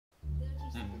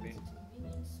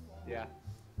Yeah.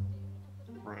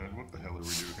 Ryan, what the hell are we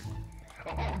doing?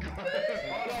 Oh god!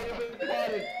 Oh no, you've been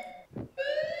spotted!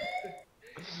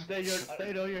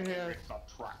 They know you're here. It's a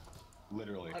trap.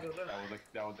 Literally. I don't know.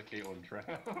 That was a Caitlyn trap.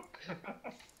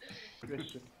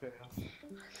 Mission fail.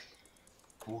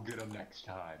 We'll get him next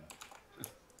time.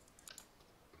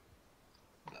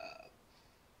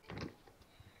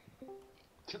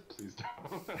 Please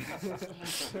don't.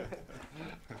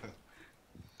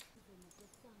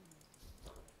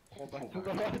 Hold on to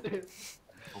the ladder.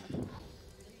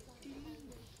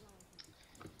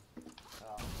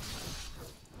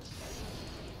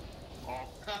 Oh.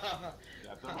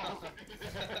 That's a I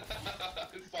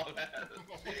saw that.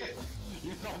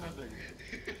 You saw nothing.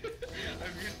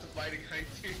 I'm used to fighting high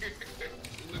tier.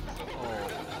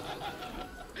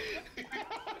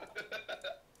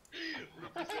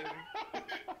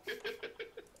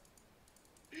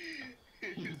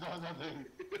 You saw nothing.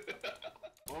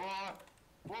 Boy,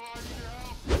 I need your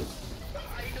help. I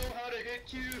know how to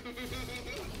hit you.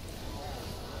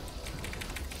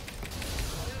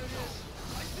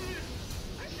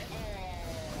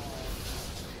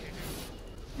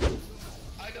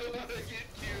 I know how to hit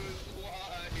you.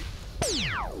 Why?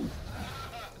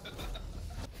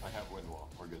 I have wind wall.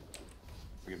 We're good.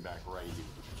 We get back right here.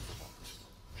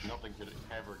 Nothing could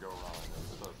ever go wrong.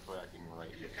 It's us backing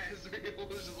right here. Ezreal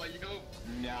was just like, yo.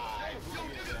 Nah, I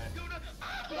Go.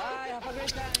 Bye, have a great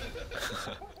time!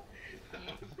 I was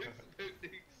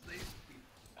expecting safety.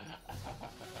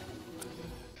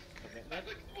 I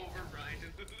looked over Ryan.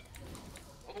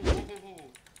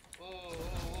 Oh.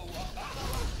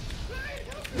 I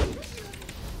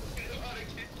know how to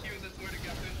kick you, I swear to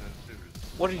God.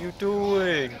 What are you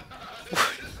doing? Oh my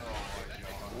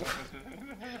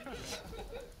god. I'm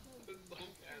so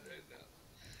mad right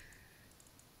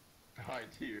now. High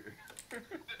tier.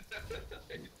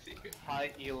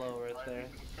 High elo right there.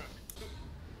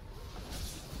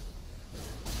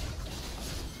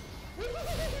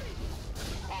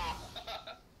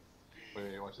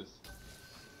 Wait, watch this.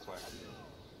 Swag.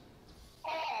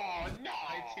 Oh no!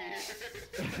 High tier.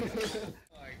 Oh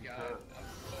my god, I'm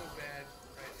so bad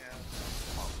right now.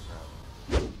 Oh crap.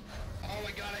 Oh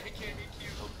my god, I can't hit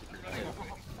you. I'm running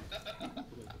away.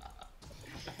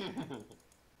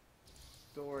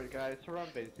 Don't worry guys,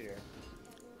 Harambe's here.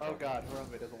 Oh god,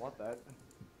 Harambe doesn't want that.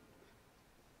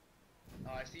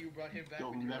 Oh, I see you brought him back.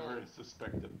 You'll with your never own.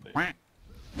 suspect a thing.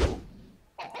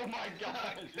 Oh my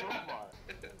gosh, robot!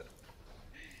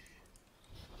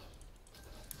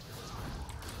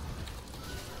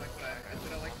 Like what I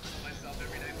said, I like to kill myself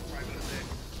every day before I go to bed.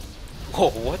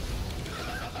 Oh, what?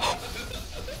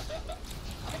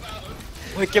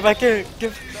 Wait, get back here!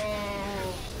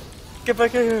 Get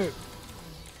back here!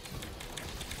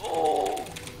 Oh! I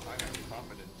got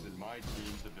confidence in my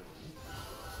team's ability.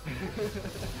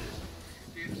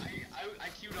 Dude, I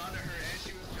queued onto her and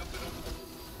she was jumping over the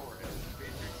forehead.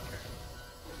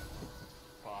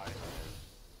 Bye.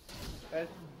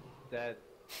 That's dead.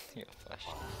 Yeah, flash.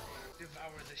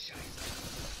 Devour the shite.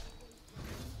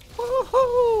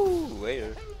 Woohoo!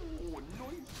 Later. Oh,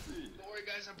 noisy! Don't worry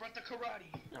guys, I brought the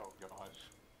karate. Oh gosh.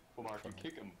 Omar, if you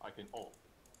kick him, I can ult.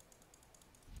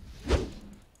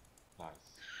 Nice.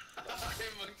 I'm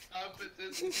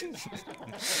incompetent.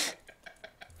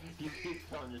 You keep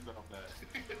telling yourself that.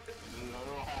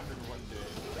 It'll happen one day.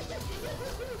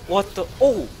 What the?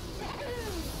 Oh!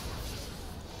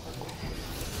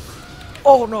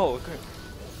 Oh no! Okay.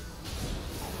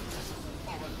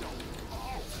 Oh, let's go.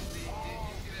 Oh! See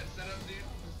that setup, dude?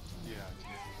 Yeah.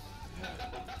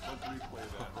 Let's replay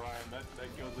that. Ryan, that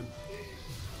goes in.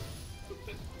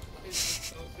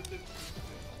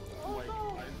 Like, I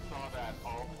saw that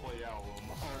all play out,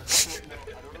 Omar. I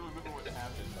don't remember what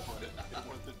happened, but it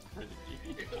wasn't pretty.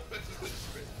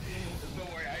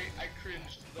 Don't worry, I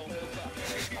cringed the whole time.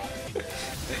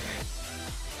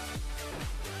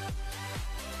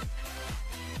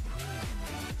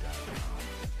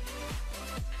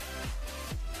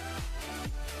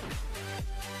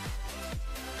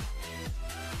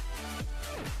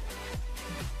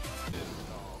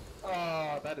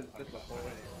 Oh, that is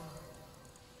disappointing.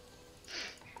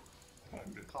 I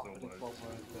missed so Confidence much. level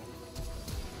right there.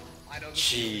 I know the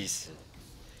Jeez.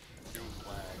 It was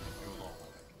lag. It was all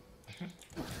lag.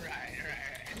 Right.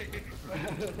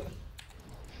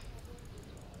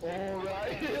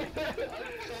 Alright. I'm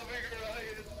so big,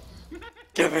 Ryan.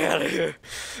 Get me out of here!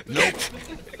 Nope!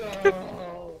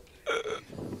 No.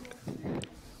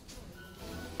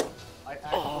 I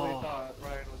actually thought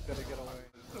Ryan was gonna get away.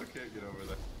 I still can't get over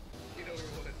that. You know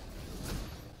what?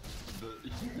 The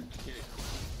kick.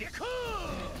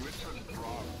 Which one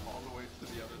dropped all the way to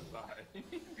the other side?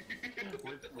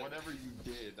 whatever you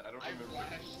did, I don't I remember.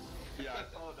 flashed. Yeah, I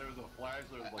saw there was a flash.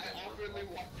 There was like I awkwardly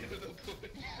walked into the bush.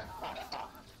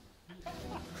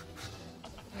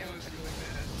 It was really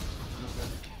bad.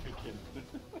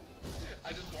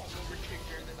 I just walked over, kicked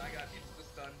her, and then I got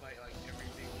insta-stunned by like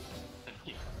everything.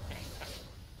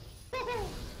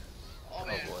 Oh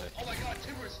man! boy. Oh my god,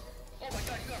 Timbers! Oh my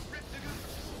god, you got ripped, nigga!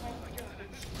 Oh my god!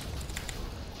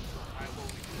 Alright, well,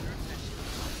 we deserve this shit.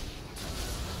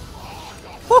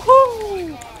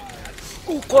 Woohoo!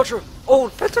 Oh, Quadra! Oh,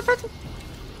 Penta, Penta!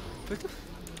 Penta?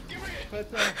 Give me it! But,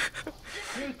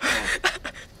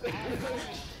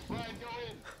 Brian, go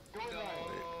in! Go in! No.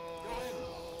 Go in!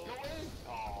 Go in!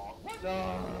 Oh, what? no.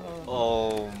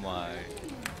 Oh my.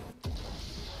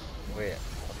 Wait,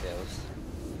 okay, let's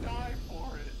Die for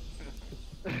it!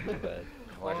 go bad.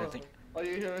 Why did I think? All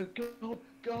you hear is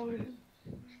go in.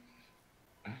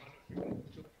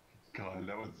 God,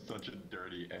 that was such a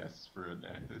dirty S for an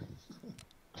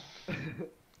S.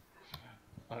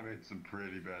 I made some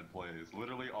pretty bad plays.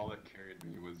 Literally, all that carried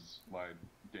me was my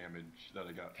damage that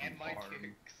I got from And my farm.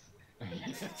 kicks.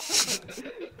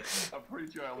 I'm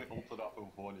pretty sure I only ulted off of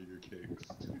one of your kicks.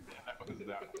 That was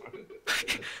that one.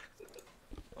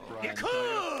 Brian, can I get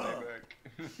a playback?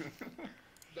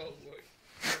 No way.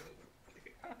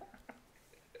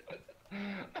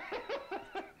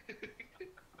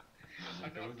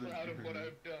 I'm not proud of what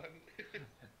I've done.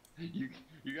 You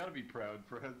gotta be proud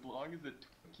for as long as it took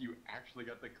you actually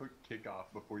got the kick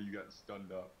off before you got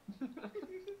stunned up.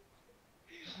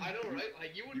 I know, right?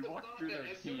 Like you would You have walked thought through that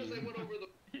their as soon as I team. went over the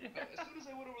as soon as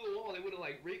I went over the wall, they would have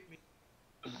like raped me.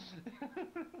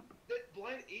 That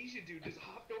blind Asian dude just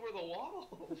hopped over the wall.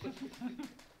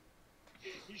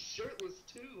 He's shirtless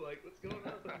too. Like, what's going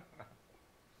on?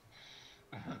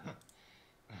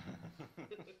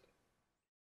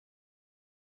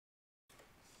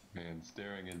 Man,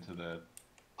 staring into that.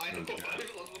 I know. Okay. I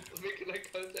was making eye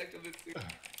contact with it too.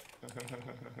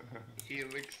 He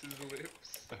licks his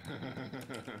lips.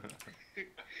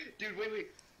 Dude,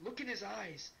 wait. Look in his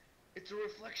eyes. It's a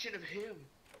reflection of him.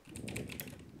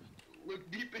 Look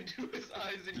deep into his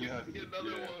eyes and you see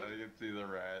another one. I can see the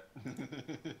rat.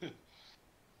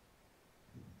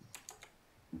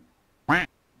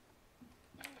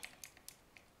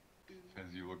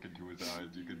 As you look into his eyes,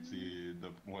 you can see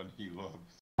the one he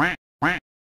loves.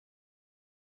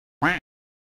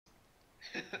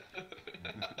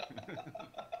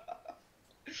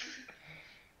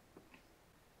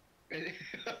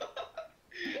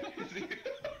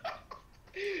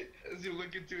 As you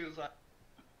look into his eye,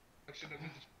 reflection of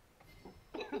his